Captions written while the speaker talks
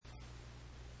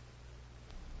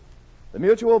The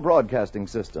Mutual Broadcasting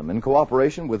System, in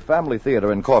cooperation with Family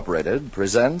Theater Incorporated,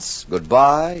 presents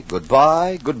Goodbye,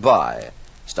 Goodbye, Goodbye,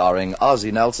 starring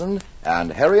Ozzie Nelson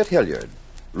and Harriet Hilliard.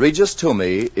 Regis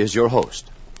Toomey is your host.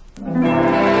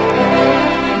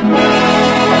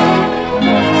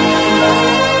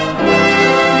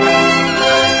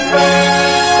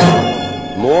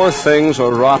 More things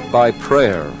are wrought by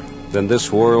prayer than this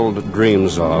world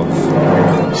dreams of.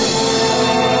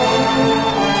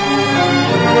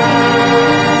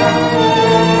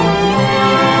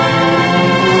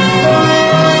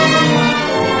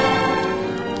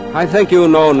 I think you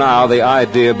know now the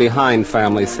idea behind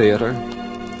Family Theater.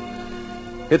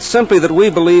 It's simply that we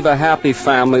believe a happy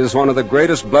family is one of the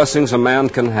greatest blessings a man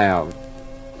can have.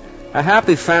 A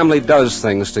happy family does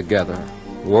things together,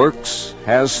 works,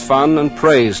 has fun, and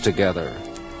prays together.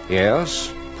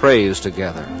 Yes, prays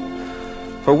together.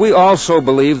 For we also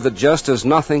believe that just as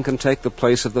nothing can take the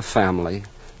place of the family,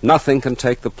 nothing can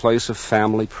take the place of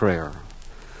family prayer.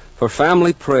 For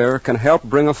family prayer can help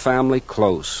bring a family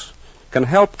close, can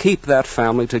help keep that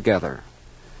family together.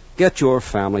 Get your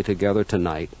family together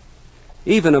tonight,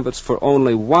 even if it's for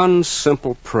only one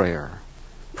simple prayer.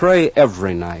 Pray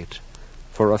every night,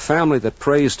 for a family that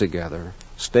prays together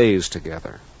stays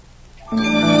together.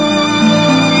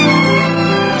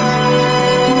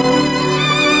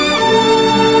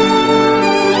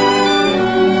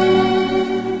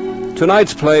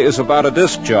 Tonight's play is about a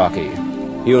disc jockey.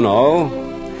 You know,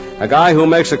 a guy who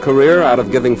makes a career out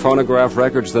of giving phonograph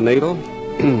records the needle.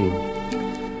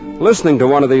 Listening to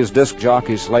one of these disc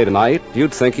jockeys late at night,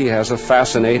 you'd think he has a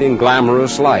fascinating,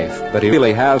 glamorous life, but he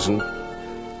really hasn't.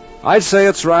 I'd say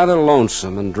it's rather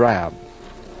lonesome and drab.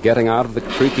 Getting out of the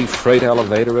creaky freight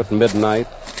elevator at midnight,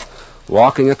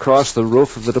 walking across the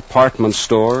roof of the department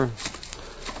store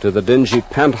to the dingy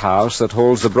penthouse that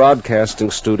holds the broadcasting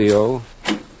studio,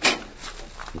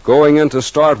 going in to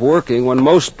start working when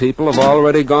most people have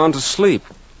already gone to sleep.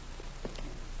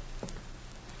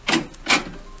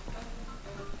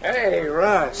 Hey,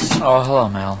 Russ. Oh, hello,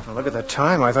 Mel. Well, look at the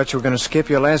time. I thought you were going to skip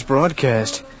your last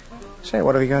broadcast. Say,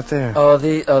 what have you got there?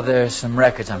 There's some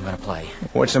records I'm going to play.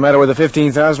 What's the matter with the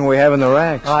 15,000 we have in the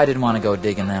racks? Oh, I didn't want to go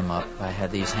digging them up. I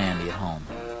had these handy at home.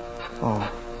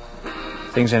 Oh.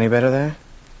 Things any better there?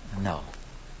 No.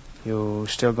 You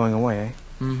still going away, eh?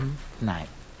 Mm-hmm. Night.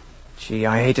 Gee,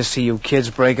 I hate to see you kids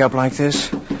break up like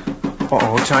this.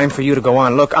 Uh-oh, time for you to go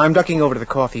on. Look, I'm ducking over to the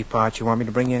coffee pot. You want me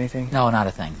to bring you anything? No, not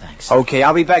a thing, thanks. Okay,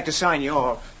 I'll be back to sign you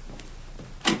off.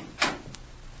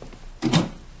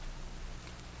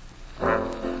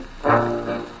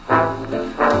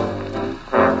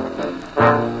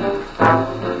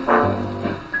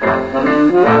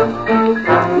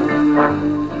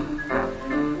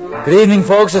 Good evening,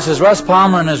 folks. This is Russ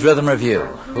Palmer and his Rhythm Review.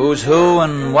 Who's who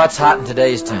and what's hot in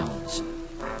today's tunes.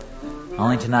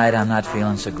 Only tonight I'm not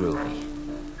feeling so groovy.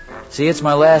 See, it's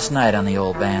my last night on the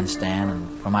old bandstand,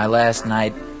 and for my last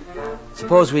night,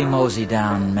 suppose we mosey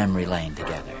down memory lane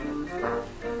together.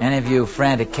 Any of you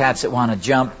frantic cats that want to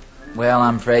jump, well,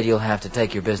 I'm afraid you'll have to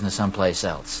take your business someplace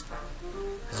else.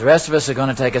 'Cause the rest of us are going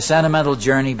to take a sentimental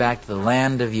journey back to the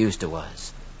land of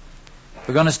used-to-was.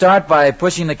 We're going to start by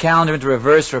pushing the calendar into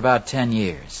reverse for about 10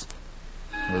 years.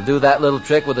 We'll do that little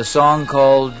trick with a song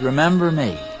called Remember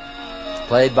Me,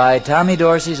 played by Tommy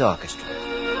Dorsey's orchestra.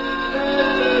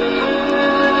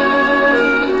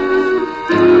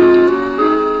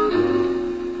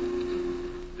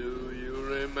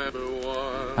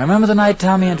 I remember the night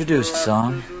Tommy introduced the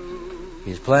song.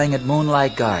 He was playing at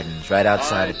Moonlight Gardens right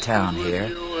outside of town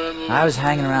here. I was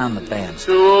hanging around the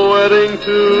bandstand.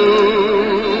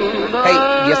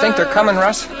 Hey, you think they're coming,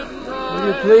 Russ? Will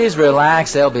you please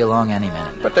relax? They'll be along any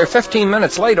minute. But they're 15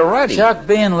 minutes late already. Chuck,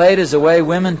 being late is the way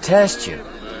women test you.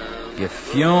 If you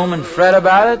fume and fret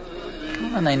about it,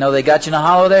 then they know they got you in the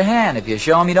hollow of their hand. If you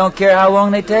show them you don't care how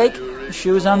long they take, the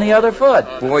shoe's on the other foot.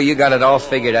 Boy, you got it all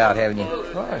figured out, haven't you?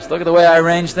 Of course. Look at the way I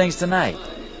arrange things tonight.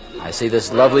 I see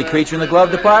this lovely creature in the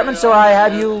glove department, so I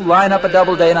have you line up a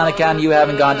double date on account of you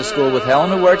haven't gone to school with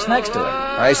Helen, who works next to her.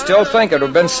 I still think it would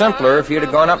have been simpler if you'd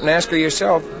have gone up and asked her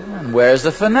yourself. And where's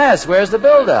the finesse? Where's the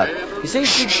build-up? You see,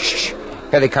 Shh.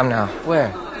 Here they come now.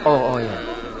 Where? Oh, yeah.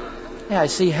 Yeah, I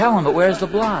see Helen, but where's the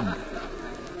blonde?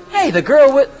 Hey, the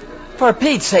girl with... For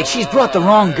Pete's sake, she's brought the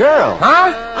wrong girl.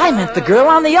 Huh? I meant the girl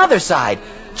on the other side.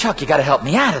 Chuck, you got to help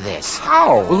me out of this.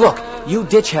 How? Well, look, you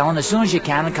ditch Helen as soon as you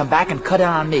can and come back and cut in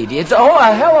on me. Hello,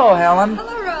 Helen.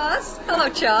 Hello, Russ. Hello,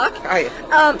 Chuck. Hi.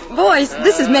 Boys,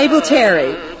 this is Mabel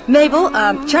Terry. Mabel,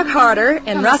 Chuck Harder,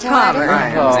 and Russ Palmer.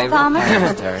 Hi, Palmer.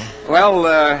 Terry. Well,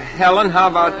 Helen, how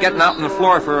about getting out on the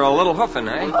floor for a little hoofing,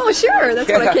 eh? Oh, sure. That's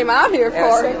what I came out here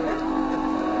for.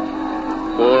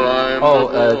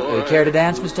 Oh, care to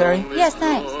dance, Miss Terry? Yes,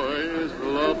 thanks.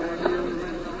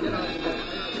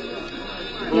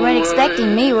 You weren't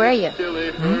expecting me, were you?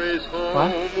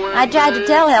 What? I tried to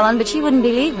tell Helen, but she wouldn't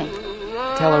believe me.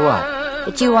 Tell her what?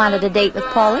 That you wanted a date with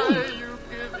Pauline,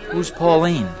 Who's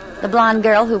Pauline? the blonde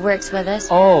girl who works with us.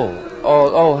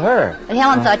 Oh, her. But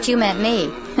Helen thought you meant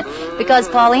me, because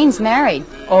Pauline's married.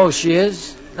 Oh, she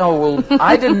is? Oh, well,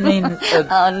 I didn't mean...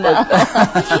 Oh, no.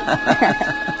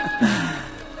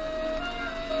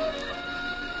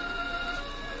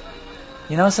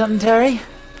 You know something, Terry?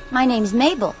 My name's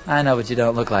Mabel. I know, but you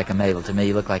don't look like a Mabel to me.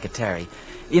 You look like a Terry.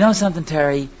 You know something,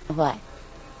 Terry? What?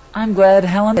 I'm glad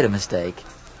Helen made a mistake.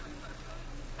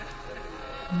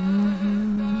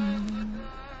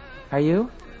 Are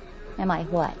you? Am I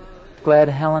what? Glad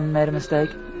Helen made a mistake?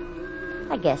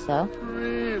 I guess so.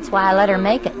 That's why I let her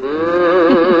make it.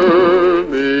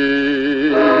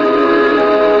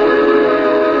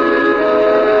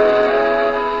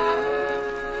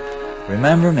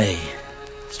 Remember me.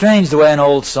 Strange the way an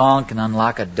old song can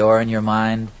unlock a door in your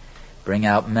mind, bring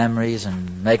out memories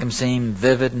and make them seem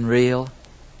vivid and real.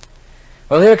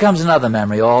 Well, here comes another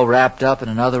memory all wrapped up in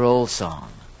another old song.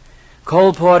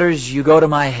 Cole Porter's You Go to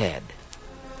My Head.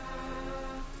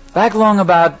 Back along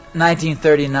about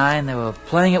 1939, they were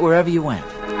playing it wherever you went.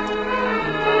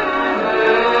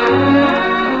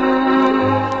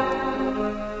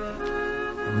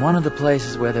 And one of the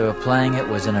places where they were playing it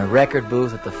was in a record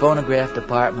booth at the phonograph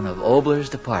department of Obler's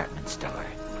department store.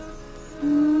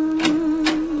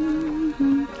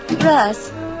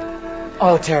 Russ.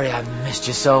 Oh, Terry, I missed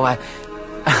you so.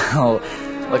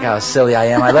 Oh, look how silly I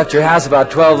am. I left your house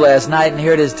about 12 last night, and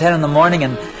here it is 10 in the morning,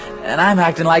 and I'm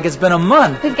acting like it's been a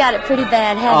month. We've got it pretty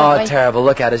bad, haven't we? Oh, terrible.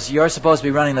 Look at us. You're supposed to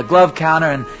be running the glove counter,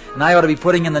 and I ought to be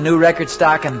putting in the new record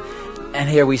stock, and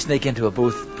here we sneak into a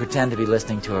booth, pretend to be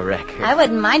listening to a record. I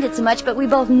wouldn't mind it so much, but we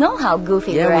both know how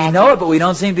goofy we're Yeah, we acting. know it, but we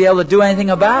don't seem to be able to do anything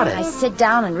about it. I sit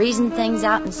down and reason things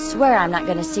out and swear I'm not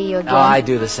going to see you again. Oh, I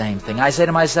do the same thing. I say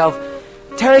to myself,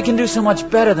 Terry can do so much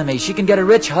better than me. She can get a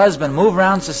rich husband, move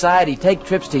around society, take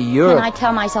trips to Europe. And I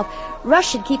tell myself,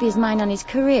 Russ should keep his mind on his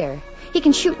career. He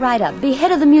can shoot right up, be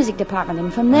head of the music department,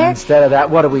 and from there... Instead of that,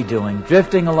 what are we doing?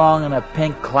 Drifting along in a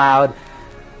pink cloud,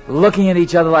 looking at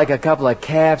each other like a couple of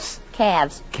calves.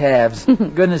 Calves.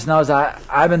 Goodness knows,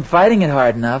 I've been fighting it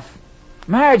hard enough.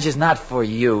 Marriage is not for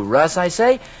you, Russ, I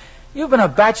say. You've been a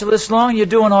bachelor this long, you're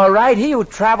doing all right. He who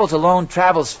travels alone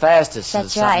travels fastest.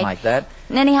 That's something right. like that.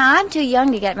 And anyhow, I'm too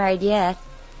young to get married yet.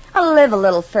 I'll live a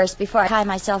little first before I tie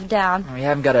myself down. We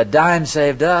haven't got a dime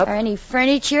saved up. Or any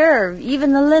furniture, or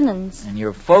even the linens. And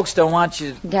your folks don't want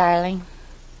you... Darling.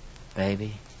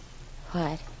 Baby,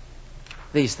 What?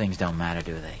 these things don't matter,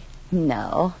 do they?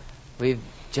 No. We've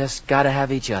just got to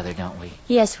have each other, don't we?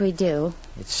 Yes, we do.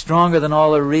 It's stronger than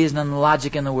all the reason and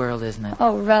logic in the world, isn't it?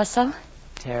 Oh, Russell.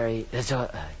 Terry,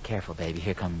 careful, baby.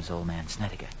 Here comes old man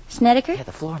Snedeker. Snedeker? Yeah,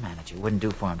 the floor manager. Wouldn't do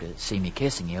for him to see me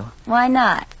kissing you. Why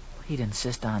not? He'd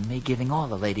insist on me giving all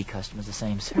the lady customers the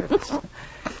same service.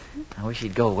 I wish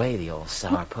he'd go away, the old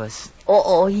sourpuss.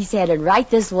 Oh, he's headed right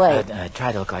this way.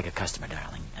 Try to look like a customer,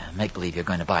 darling. Make believe you're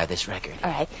going to buy this record. All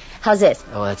right. How's this?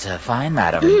 Oh, that's fine,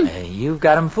 madam. You've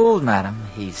got him fooled, madam.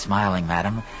 He's smiling,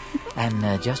 madam.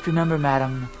 And just remember,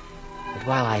 madam, that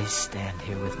while I stand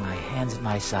here with my hands at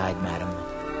my side, madam,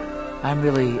 I'm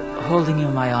really holding you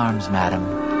in my arms, madam,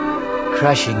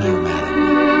 crushing you, madam.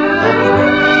 Lovely,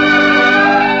 madam.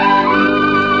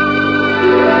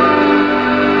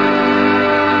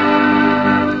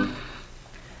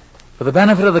 For the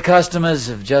benefit of the customers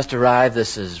who've just arrived,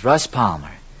 this is Russ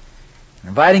Palmer,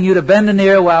 inviting you to bend an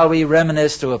ear while we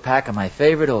reminisce through a pack of my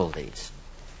favorite oldies.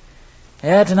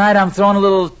 Yeah, tonight I'm throwing a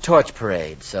little torch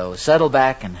parade, so settle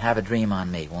back and have a dream on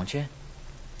me, won't you?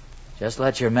 Just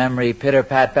let your memory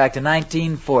pitter-pat back to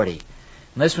 1940, when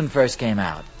this one first came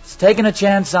out. It's Taking a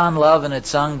Chance on Love, and it's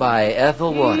sung by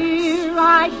Ethel Waters. Here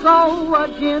I go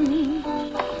again.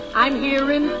 I'm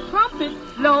hearing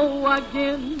trumpets blow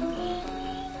again.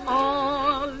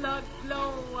 All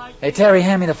aglow again. Hey, Terry,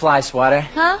 hand me the fly swatter.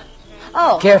 Huh?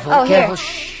 Oh. Careful, oh, careful. Here.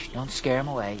 Shh, don't scare him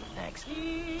away. Thanks.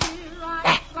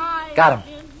 Got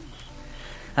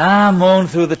him. Moon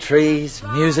through the trees,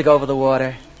 music over the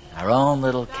water, our own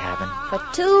little cabin. For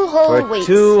 2 whole weeks.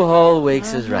 For 2 whole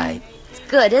weeks is right. It's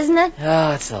good, isn't it?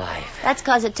 Oh, it's the life. That's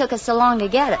 'cause it took us so long to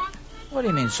get it. What do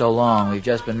you mean so long? We've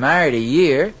just been married a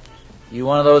year. You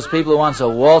one of those people who wants to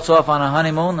waltz off on a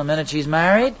honeymoon the minute she's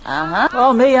married? Uh-huh.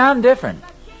 Well, me, I'm different.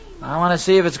 I want to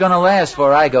see if it's going to last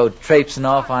before I go traipsing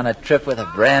off on a trip with a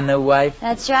brand new wife.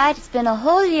 That's right. It's been a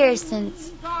whole year since...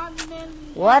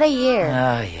 What a year.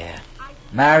 Oh, yeah.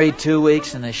 Married 2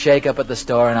 weeks and a shake-up at the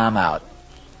store and I'm out.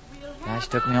 Gosh,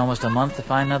 took me almost a month to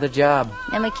find another job.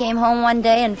 And we came home one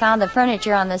day and found the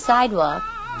furniture on the sidewalk.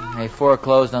 They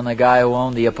foreclosed on the guy who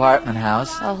owned the apartment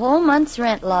house. A whole month's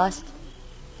rent lost.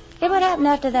 Hey, what happened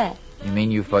after that? You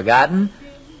mean you've forgotten?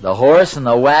 The horse and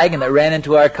the wagon that ran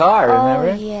into our car,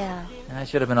 remember? Oh, yeah. I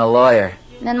should have been a lawyer.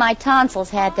 And then my tonsils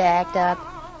had to act up.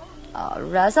 Oh,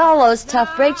 Russ, all those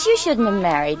tough breaks, you shouldn't have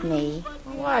married me.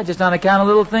 Why, just on account of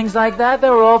little things like that? They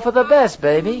were all for the best,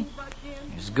 baby.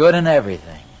 It was good in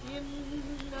everything.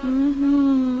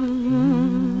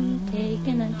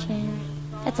 Taking a chance.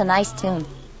 That's a nice tune.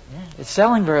 Yeah, it's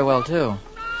selling very well, too.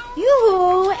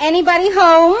 Yoo-hoo! Anybody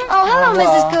home? Oh, hello,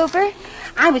 Mrs. Cooper.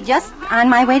 I was just on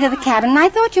my way to the cabin, and I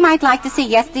thought you might like to see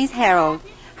yesterday's Herald.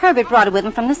 Herbert brought it with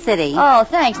him from the city. Oh,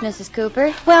 thanks, Mrs.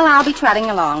 Cooper. Well, I'll be trotting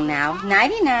along now.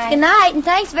 Nighty-night. Good night, and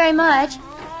thanks very much.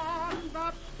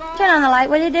 Turn on the light,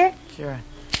 will you, dear? Sure.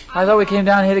 I thought we came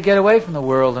down here to get away from the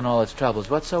world and all its troubles.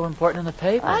 What's so important in the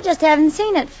paper? I just haven't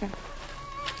seen it.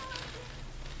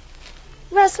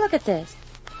 Russ, look at this.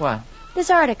 What? This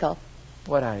article.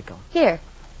 What article? Here.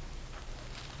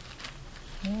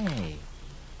 Hey.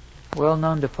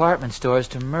 Well-known department stores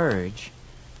to merge.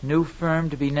 New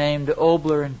firm to be named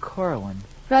Obler and Corwin.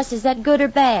 Russ, is that good or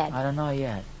bad? I don't know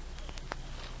yet.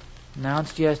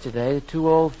 Announced yesterday, the two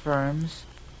old firms.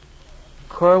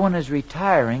 Corwin is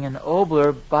retiring and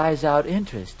Obler buys out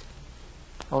interest.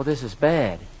 Oh, this is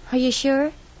bad. Are you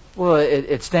sure? Well,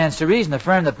 it stands to reason. The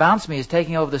firm that bounced me is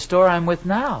taking over the store I'm with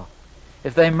now.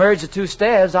 If they merge the two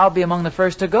staffs, I'll be among the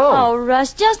first to go. Oh,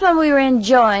 Russ, just when we were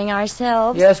enjoying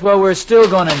ourselves. Yes, well, we're still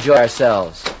going to enjoy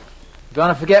ourselves. We're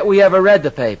going to forget we ever read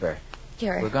the paper.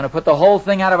 Sure. We're going to put the whole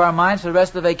thing out of our minds for the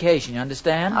rest of the vacation, you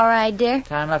understand? All right, dear.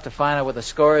 Time enough to find out what the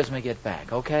score is when we get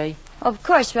back, okay? Of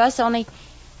course, Russ, only...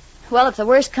 Well, if the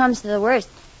worst comes to the worst,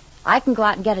 I can go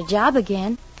out and get a job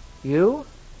again. You?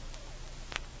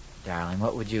 Darling,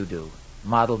 what would you do?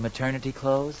 Model maternity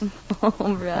clothes?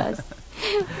 Oh, Russ.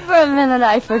 For a minute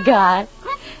I forgot.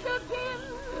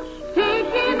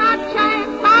 Taking a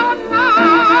chance on love.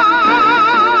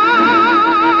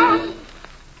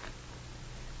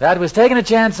 That was Taking a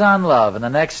Chance on Love, and the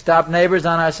next stop, neighbors,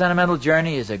 on our sentimental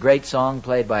journey is a great song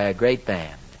played by a great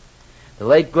band. The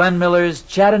late Glenn Miller's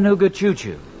Chattanooga Choo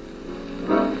Choo.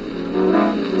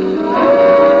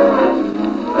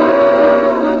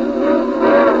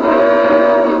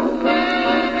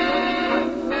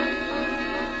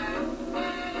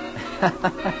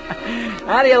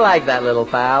 How do you like that, little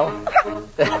pal?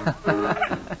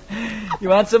 You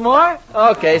want some more?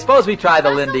 Okay, suppose we try the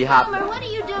Lindy Hop. Palmer, what are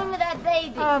you doing with that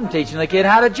baby? I'm teaching the kid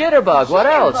how to jitterbug. What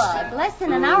else? Jitterbug. Less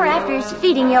than an hour after his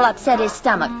feeding, you'll upset his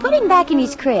stomach. Put him back in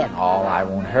his crib. Oh, I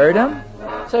won't hurt him.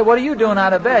 Say, what are you doing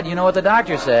out of bed? You know what the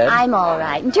doctor said. I'm all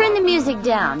right. And turn the music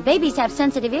down. Babies have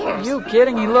sensitive ears. Are you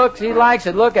kidding? He likes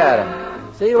it. Look at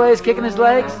him. See the way he's kicking his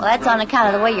legs? Well, that's on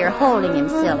account of the way you're holding him,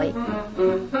 silly.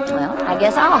 Well, I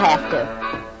guess I'll have to.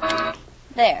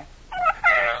 There.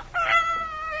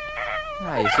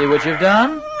 Now, you see what you've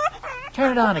done?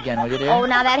 Turn it on again, will you, dear? Oh,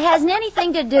 now that hasn't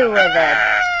anything to do with it.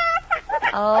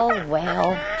 Oh,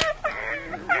 well.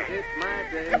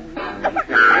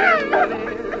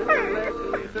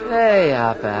 Hey,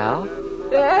 pal.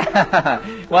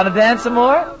 Yeah. Want to dance some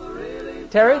more?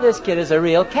 Terry, this kid is a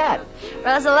real cat.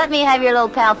 Russell, let me have your little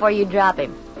pal before you drop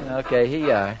him. Okay, here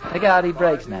you are. Look out, he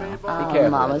breaks now. Be Oh,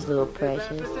 careful. Mama's little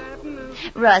precious.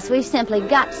 Russ, we've simply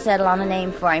got to settle on a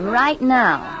name for him right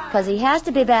now, because he has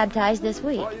to be baptized this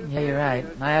week. Yeah, you're right.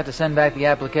 I have to send back the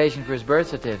application for his birth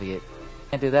certificate.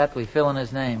 Can't do that till we fill in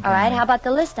his name. All right, how about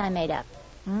the list I made up?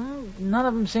 None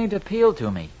of them seem to appeal to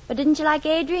me. But didn't you like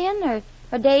Adrian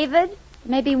or David?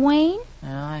 Maybe Wayne?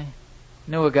 Well, I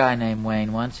knew a guy named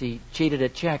Wayne once. He cheated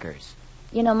at checkers.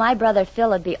 You know, my brother Phil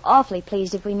would be awfully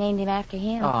pleased if we named him after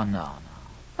him. Oh, no.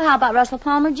 Well, how about Russell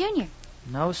Palmer, Jr.?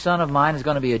 No son of mine is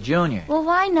going to be a junior. Well,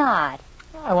 why not?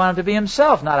 I want him to be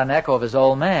himself, not an echo of his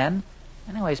old man.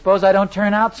 Anyway, suppose I don't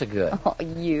turn out so good. Oh,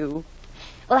 you.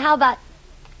 Well, how about...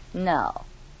 No.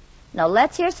 No,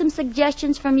 let's hear some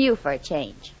suggestions from you for a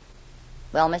change.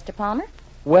 Well, Mr. Palmer?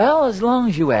 Well, as long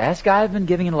as you ask, I've been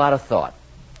giving it a lot of thought.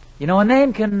 You know, a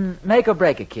name can make or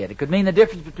break a kid. It could mean the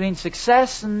difference between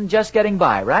success and just getting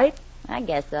by, right? I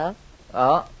guess so.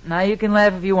 Oh, now you can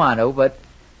laugh if you want to, but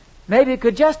maybe it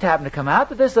could just happen to come out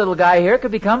that this little guy here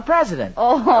could become president.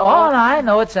 Oh, and I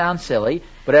know it sounds silly,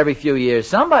 but every few years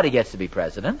somebody gets to be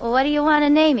president. Well, what do you want to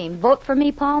name him? Vote for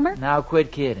me, Palmer? Now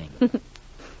quit kidding.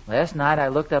 Last night I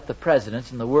looked up the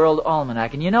presidents in the World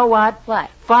Almanac, and you know what? What?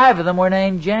 5 of them were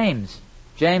named James.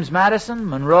 James Madison,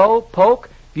 Monroe, Polk,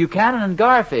 Buchanan, and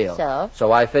Garfield.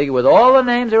 So I figure with all the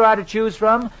names there are to choose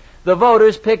from, the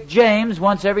voters pick James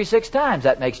once every 6 times.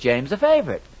 That makes James a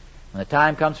favorite. When the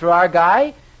time comes for our guy,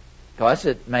 of course,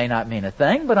 it may not mean a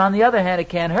thing, but on the other hand, it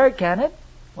can't hurt, can it?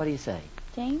 What do you say?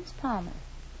 James Palmer.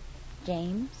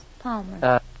 James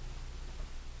Palmer.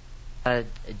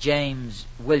 James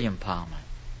William Palmer.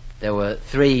 There were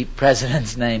 3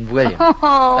 presidents named William.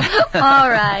 Oh, all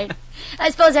right. I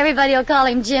suppose everybody will call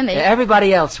him Jimmy. Yeah,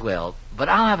 everybody else will, but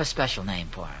I'll have a special name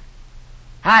for him.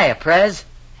 Hiya, Prez.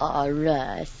 Oh,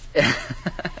 Russ.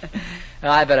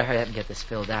 Well, I better hurry up and get this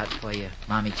filled out before your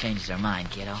Mommy changes her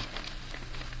mind, kiddo.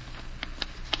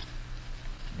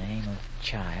 Name of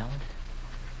child,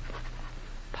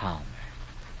 Palmer.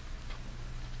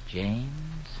 James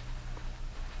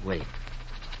William.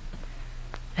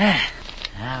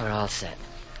 Now we're all set.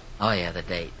 Oh, yeah, the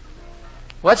date.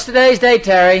 What's today's date,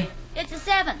 Terry? It's the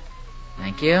 7th.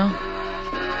 Thank you. December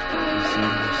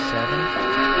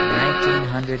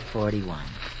 7th, 1941.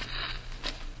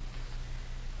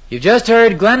 You've just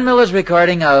heard Glenn Miller's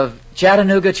recording of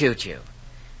Chattanooga Choo Choo.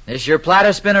 This is your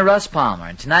platter spinner, Russ Palmer.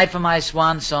 And tonight for my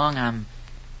swan song, I'm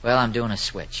doing a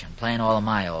switch. I'm playing all of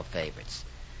my old favorites.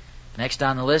 Next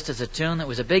on the list is a tune that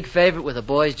was a big favorite with the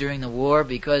boys during the war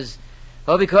because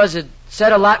it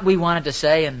said a lot we wanted to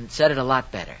say and said it a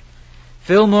lot better.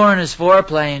 Phil Moore and his 4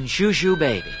 playing Shoo Shoo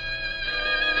Baby.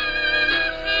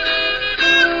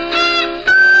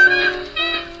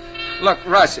 Look,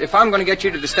 Russ, if I'm going to get you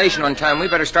to the station on time, we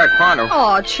better start pronto.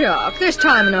 Oh, Chuck, there's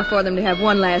time enough for them to have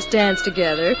one last dance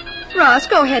together. Russ,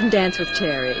 go ahead and dance with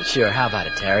Terry. Sure, how about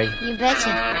it, Terry? You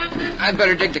betcha. I'd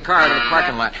better dig the car out of the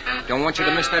parking lot. Don't want you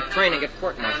to miss that train and get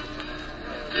court-martialed.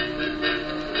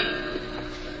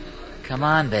 Come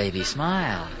on, baby,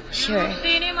 smile. Sure.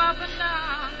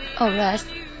 Oh, Russ.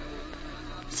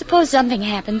 Suppose something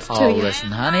happens to you. Oh, listen,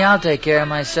 honey, I'll take care of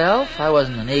myself. I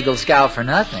wasn't an Eagle Scout for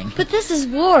nothing. But this is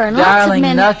war and lots of Darling,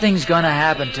 men... nothing's going to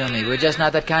happen to me. We're just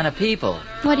not that kind of people.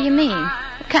 What do you mean?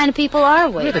 What kind of people are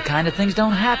we? We're the kind of things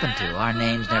don't happen to. Our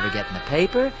names never get in the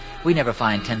paper. We never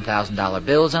find $10,000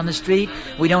 bills on the street.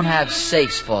 We don't have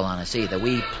safes fall on us either.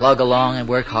 We plug along and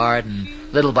work hard,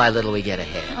 and little by little we get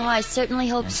ahead. Oh, I certainly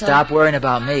hope And so. stop worrying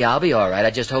about me. I'll be all right. I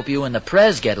just hope you and the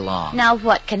Prez get along. Now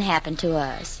what can happen to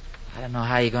us? I don't know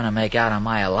how you're going to make out on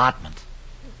my allotment.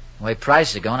 The way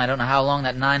prices are going, I don't know how long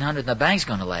that $900 in the bank's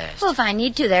going to last. Well, if I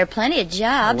need to, there are plenty of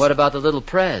jobs. Well, what about the little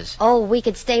Prez? Oh, we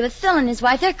could stay with Phil and his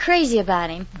wife. They're crazy about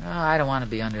him. Oh, I don't want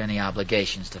to be under any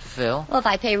obligations to Phil. Well, if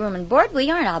I pay room and board, we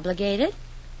aren't obligated.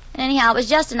 Anyhow, it was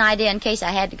just an idea in case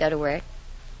I had to go to work.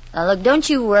 Now, look, don't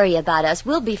you worry about us.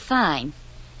 We'll be fine.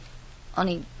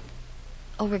 Only,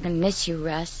 we're going to miss you,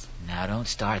 Russ. Now, don't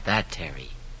start that, Terry.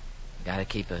 You got to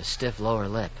keep a stiff lower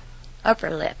lip.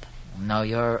 Upper lip. No,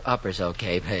 your upper's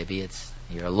okay, baby. It's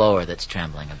your lower that's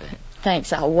trembling a bit.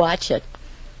 Thanks, I'll watch it.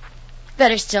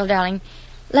 Better still, darling,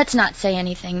 let's not say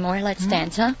anything more. Let's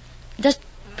dance, huh? Just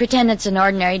pretend it's an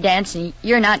ordinary dance and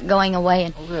you're not going away.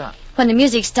 And when the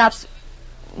music stops,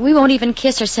 we won't even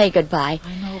kiss or say goodbye.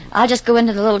 I know. I'll just go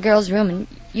into the little girl's room and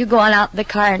you go on out in the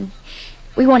car and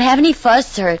we won't have any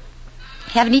fuss or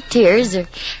have any tears or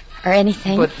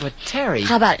anything. But Terry...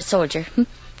 How about it, soldier?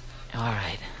 All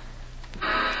right.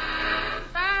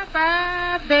 Bye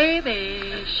bye,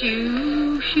 baby,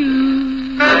 shoo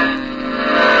shoo.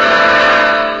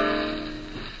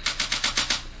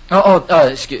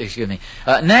 Excuse me.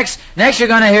 Next you're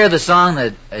going to hear the song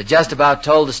that just about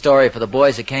told the story for the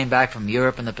boys that came back from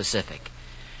Europe and the Pacific.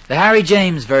 The Harry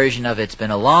James version of It's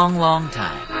Been a Long, Long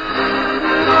Time.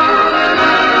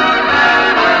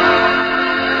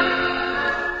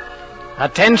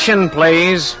 Attention,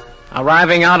 please.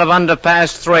 Arriving out of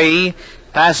Underpass 3,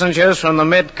 passengers from the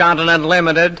Mid-Continent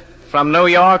Limited, from New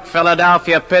York,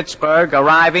 Philadelphia, Pittsburgh,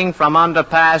 arriving from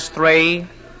Underpass 3.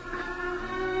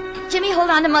 Jimmy, hold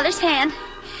on to Mother's hand.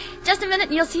 Just a minute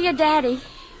and you'll see your daddy. Is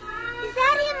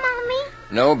that him, Mommy?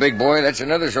 No, big boy, that's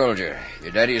another soldier.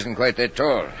 Your daddy isn't quite that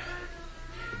tall.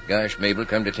 Gosh, Mabel,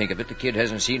 come to think of it, the kid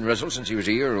hasn't seen Russell since he was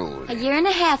a year old. A year and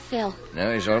a half, Phil.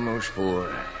 Now he's almost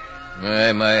 4.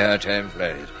 My, how time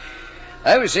flies.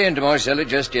 I was saying to Marcella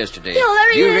just yesterday. Phil,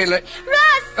 there he is. Russ!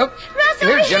 Russ,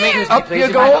 Here, over Jimmy. here. Up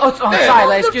you go. Oh,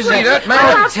 sorry, excuse me. See that,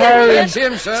 man? Terry. That's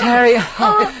him, son. Terry.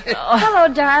 Hello,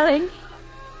 darling. Is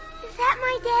that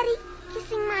my daddy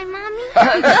kissing my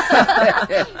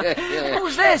mommy?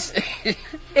 Who's this?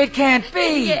 It can't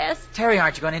be. Yes. Terry,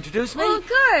 aren't you going to introduce me? Well, of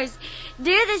course.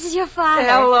 Dear, this is your father.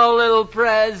 Hello, little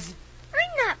Prez.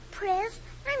 I'm not Prez.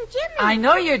 I'm Jimmy. I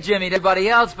know you're Jimmy to everybody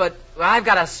else, but I've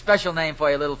got a special name for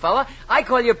you, little fella. I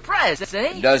call you Prez,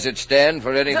 see? Does it stand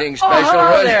for anything special,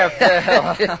 hello Russ? there,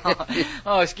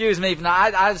 Phil. Excuse me.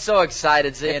 I'm so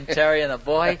excited seeing Terry and the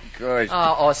boy. Of course.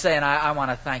 Saying I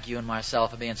want to thank you and Marcel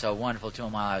for being so wonderful to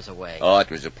him while I was away. Oh, it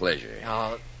was a pleasure.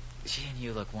 Gee, and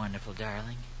you look wonderful,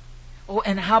 darling. Oh,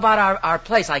 and how about our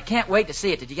place? I can't wait to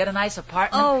see it. Did you get a nice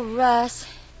apartment? Oh, Russ.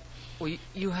 Well,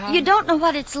 you have... You don't know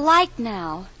what it's like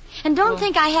now. And don't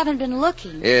think I haven't been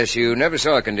looking. Yes, you never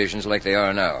saw conditions like they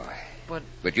are now.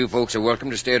 But you folks are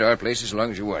welcome to stay at our place as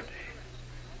long as you want.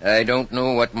 I don't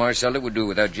know what Marcella would do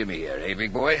without Jimmy here, eh,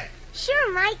 big boy?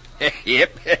 Sure, Mike.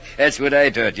 Yep, that's what I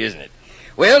taught you, isn't it?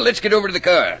 Well, let's get over to the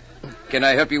car. Can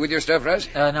I help you with your stuff, Russ?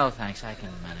 No, thanks. I can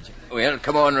manage it. Well,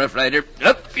 come on, Rough Rider.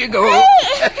 Up you go.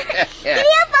 Hey! Get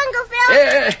up, Uncle Phil.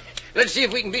 Yeah. Let's see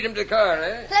if we can beat him to the car,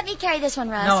 eh? Let me carry this one,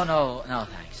 Russ. No,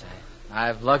 thanks.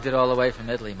 I've lugged it all the way from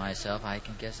Italy myself. I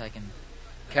guess I can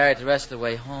carry it the rest of the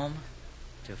way home.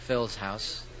 To Phil's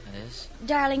house, that is.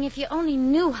 Darling, if you only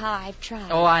knew how I've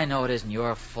tried. Oh, I know it isn't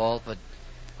your fault, but...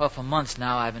 Well, for months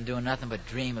now, I've been doing nothing but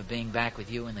dream of being back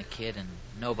with you and the kid and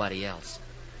nobody else.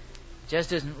 It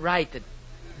just isn't right that...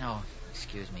 No,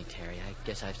 excuse me, Terry. I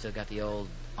guess I've still got the old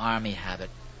army habit.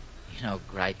 You know,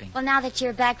 griping. Well, now that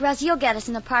you're back, Russ, you'll get us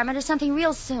an apartment or something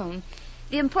real soon.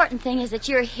 The important thing is that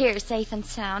you're here safe and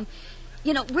sound.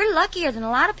 You know, we're luckier than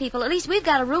a lot of people. At least we've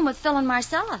got a room with Phil and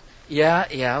Marcella.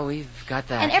 Yeah, we've got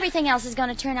that. And everything else is going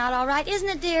to turn out all right, isn't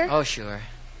it, dear? Oh, sure.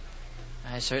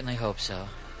 I certainly hope so.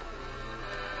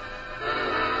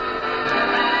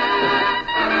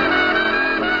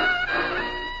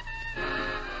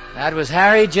 That was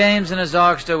Harry James and his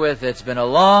orchestra with It's Been a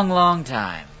Long, Long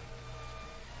Time.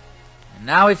 And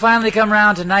now we finally come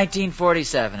round to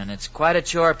 1947, and it's quite a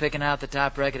chore picking out the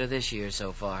top record of this year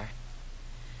so far.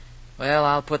 Well,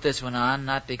 I'll put this one on,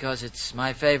 not because it's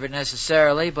my favorite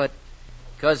necessarily, but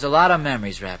because there's a lot of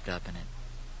memories wrapped up in it.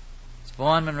 It's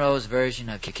Vaughn Monroe's version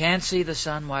of You Can't See the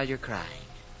Sun While You're Crying.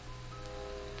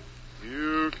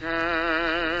 You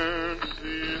can't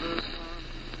see the sun.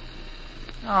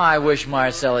 Oh, I wish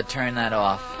Marcella turned that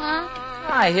off. Huh?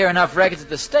 I hear enough records at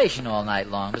the station all night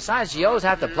long. Besides, you always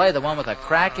have to play the one with a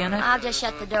crack in it. I'll just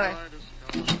shut the door.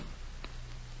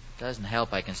 Doesn't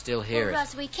help, I can still hear it.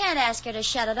 Russ, we can't ask her to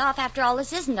shut it off. After all,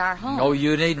 this isn't our home. No,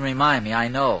 you needn't remind me, I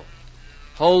know.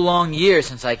 Whole long year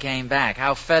since I came back.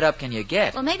 How fed up can you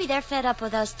get? Well, maybe they're fed up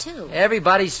with us, too.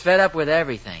 Everybody's fed up with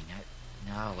everything.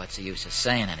 No, what's the use of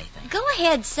saying anything? Go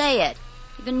ahead, say it.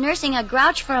 You've been nursing a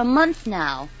grouch for a month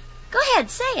now. Go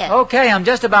ahead, say it. Okay, I'm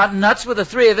just about nuts with the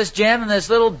three of us jammed in this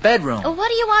little bedroom. Well, what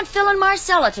do you want Phil and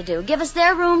Marcella to do? Give us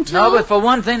their room, too? No, but for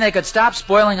one thing, they could stop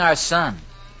spoiling our son.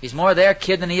 He's more their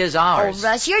kid than he is ours. Oh,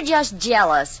 Russ, you're just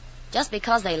jealous. Just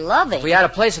because they love him. If we had a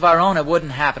place of our own, it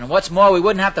wouldn't happen. And what's more, we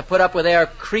wouldn't have to put up with their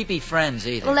creepy friends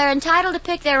either. Well, they're entitled to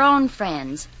pick their own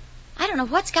friends. I don't know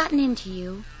what's gotten into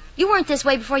you. You weren't this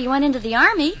way before you went into the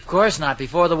Army. Of course not.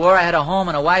 Before the war, I had a home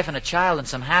and a wife and a child and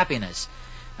some happiness.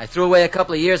 I threw away a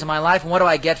couple of years of my life, and what do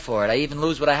I get for it? I even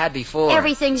lose what I had before.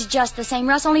 Everything's just the same,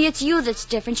 Russ, only it's you that's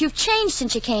different. You've changed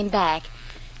since you came back.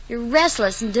 You're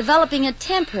restless and developing a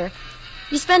temper.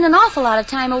 You spend an awful lot of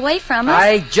time away from us.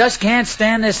 I just can't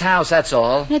stand this house, that's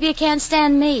all. Maybe you can't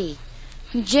stand me.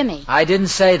 Jimmy. I didn't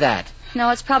say that. No,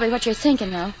 it's probably what you're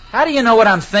thinking, though. How do you know what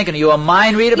I'm thinking? Are you a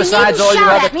mind reader besides all your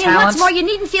other talents? talents? And what's more, you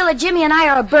needn't feel that Jimmy and I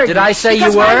are a burden. Did I say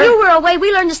because you were? While you were away,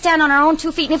 we learned to stand on our own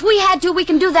 2 feet. And if we had to, we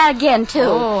can do that again, too.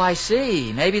 Oh, I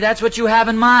see. Maybe that's what you have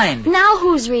in mind. Now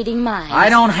who's reading minds? I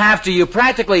don't have to. You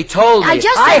practically told me. I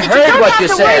just said that you heard don't what have you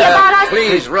to said. worry about us.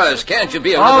 Please, Russ, can't you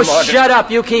be a little more... Oh, shut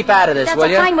up. You keep out of this, That's will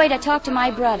a you? fine way to talk to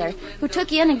my brother, who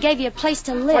took you in and gave you a place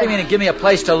to live. What do you mean, give me a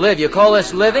place to live? You call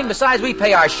this living? Besides, we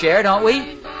pay our share, don't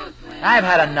we? I've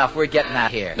had enough. We're getting out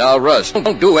here. Now, Russ,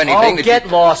 don't do anything. Oh, get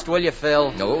lost, will you,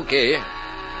 Phil? Okay.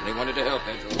 Only wanted to help,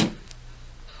 that's all.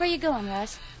 Where are you going,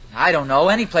 Russ? I don't know.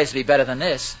 Any place would be better than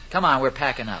this. Come on, we're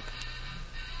packing up.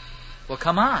 Well,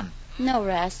 come on. No,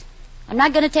 Russ. I'm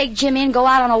not going to take Jimmy and go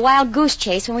out on a wild goose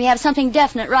chase when we have something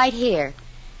definite right here.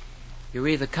 You're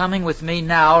either coming with me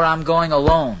now or I'm going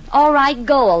alone. All right,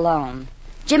 go alone.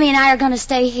 Jimmy and I are going to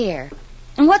stay here.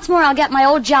 And what's more, I'll get my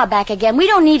old job back again. We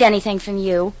don't need anything from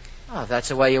you. Oh, if that's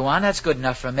the way you want, that's good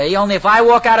enough for me. Only if I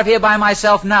walk out of here by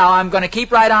myself now, I'm going to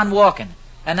keep right on walking.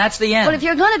 And that's the end. But if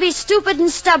you're going to be stupid and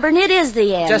stubborn, it is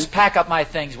the end. Just pack up my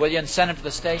things, will you, and send them to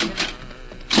the station?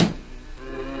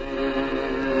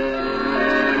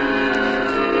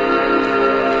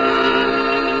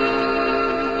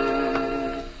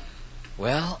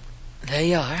 Well, there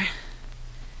you are.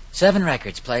 7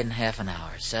 records played in half an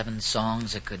hour. 7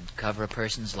 songs that could cover a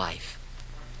person's life.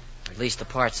 Or at least the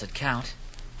parts that count.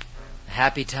 The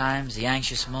happy times, the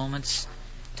anxious moments,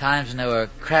 times when there were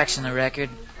cracks in the record.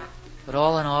 But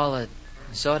all in all, a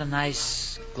sort of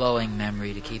nice, glowing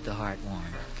memory to keep the heart warm.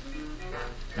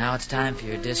 Now it's time for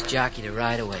your disc jockey to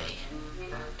ride away.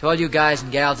 To all you guys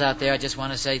and gals out there, I just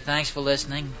want to say thanks for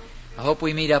listening. I hope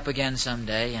we meet up again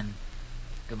someday, and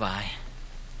goodbye.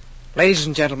 Ladies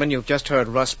and gentlemen, you've just heard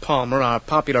Russ Palmer, our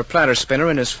popular platter spinner,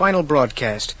 in his final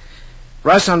broadcast.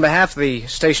 Russ, on behalf of the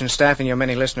station staff and your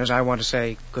many listeners, I want to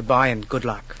say goodbye and good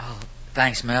luck. Oh,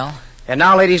 thanks, Mel. And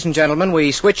now, ladies and gentlemen,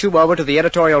 we switch you over to the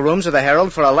editorial rooms of the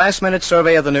Herald for a last-minute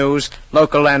survey of the news,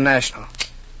 local and national.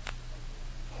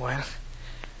 Well,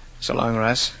 so long,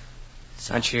 Russ.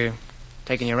 Aren't you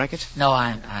taking your racket? No,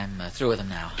 I'm through with them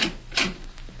now.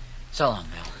 So long,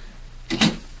 Mel.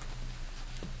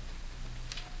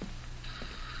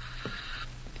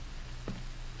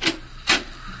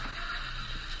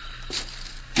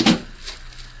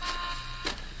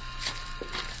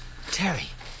 Terry.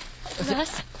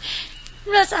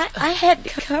 Russ, I had to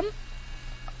come.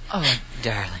 Oh,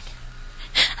 darling.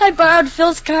 I borrowed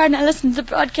Phil's car and I listened to the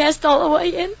broadcast all the way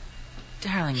in.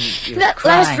 Darling, you're that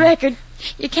crying. Last record,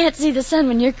 you can't see the sun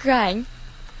when you're crying.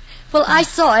 Well, I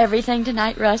saw everything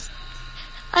tonight, Russ.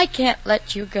 I can't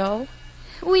let you go.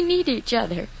 We need each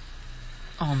other.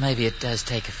 Oh, maybe it does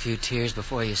take a few tears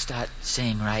before you start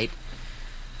seeing right.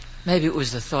 Maybe it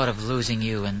was the thought of losing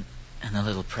you and the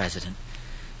little president.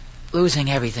 Losing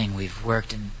everything we've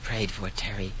worked and prayed for,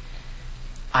 Terry.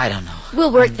 I don't know.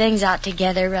 We'll work things out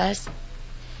together, Russ.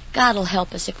 God'll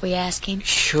help us if we ask him.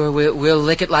 Sure, we'll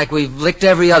lick it like we've licked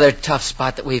every other tough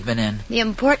spot that we've been in. The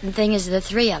important thing is the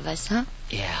three of us, huh?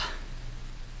 Yeah.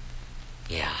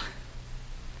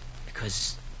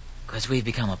 Because we've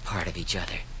become a part of each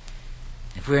other.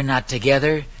 If we're not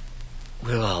together,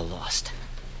 we're all lost.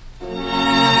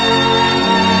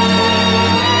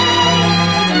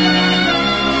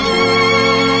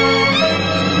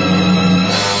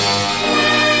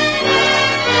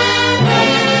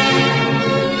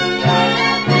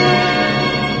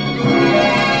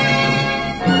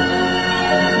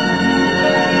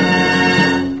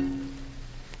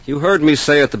 You heard me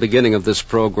say at the beginning of this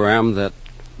program that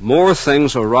more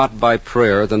things are wrought by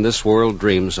prayer than this world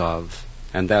dreams of,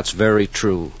 and that's very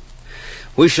true.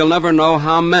 We shall never know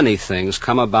how many things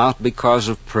come about because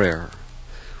of prayer.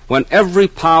 When every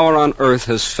power on earth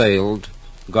has failed,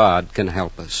 God can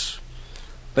help us.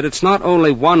 But it's not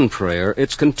only one prayer,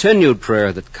 it's continued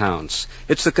prayer that counts.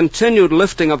 It's the continued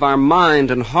lifting of our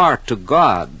mind and heart to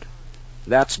God.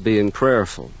 That's being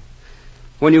prayerful.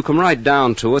 When you come right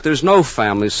down to it, there's no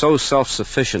family so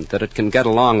self-sufficient that it can get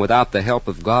along without the help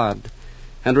of God.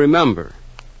 And remember,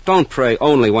 don't pray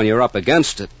only when you're up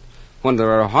against it, when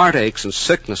there are heartaches and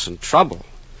sickness and trouble.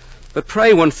 But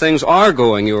pray when things are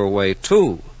going your way,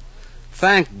 too.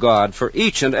 Thank God for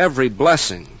each and every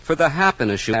blessing, for the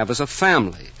happiness you have as a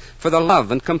family, for the love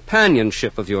and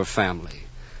companionship of your family.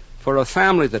 For a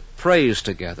family that prays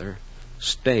together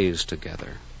stays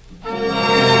together.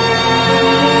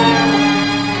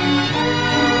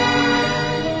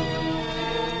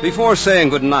 Before saying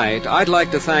good night, I'd like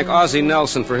to thank Ozzie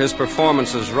Nelson for his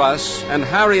performance as Russ and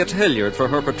Harriet Hilliard for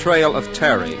her portrayal of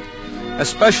Terry. A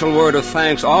special word of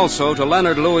thanks also to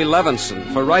Leonard Louis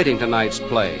Levinson for writing tonight's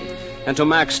play, and to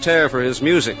Max Terr for his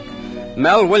music.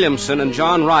 Mel Williamson and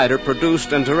John Ryder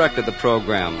produced and directed the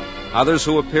program. Others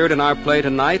who appeared in our play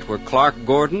tonight were Clark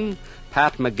Gordon,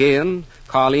 Pat McGeehan,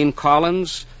 Colleen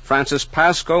Collins, Francis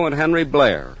Pascoe, and Henry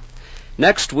Blair.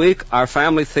 Next week, our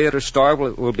family theater star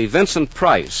will be Vincent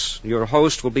Price. Your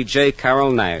host will be J.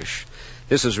 Carroll Nash.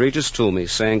 This is Regis Toomey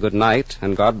saying good night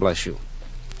and God bless you.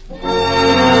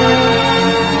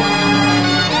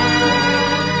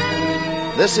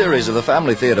 This series of the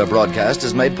Family Theater broadcast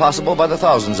is made possible by the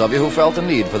thousands of you who felt the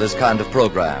need for this kind of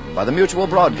program, by the Mutual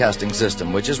Broadcasting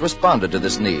System, which has responded to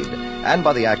this need, and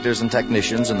by the actors and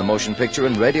technicians in the motion picture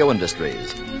and radio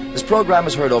industries. This program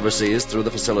is heard overseas through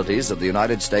the facilities of the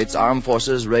United States Armed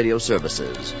Forces Radio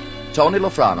Services. Tony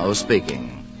Lofrano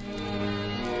speaking.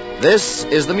 This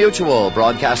is the Mutual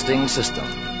Broadcasting System.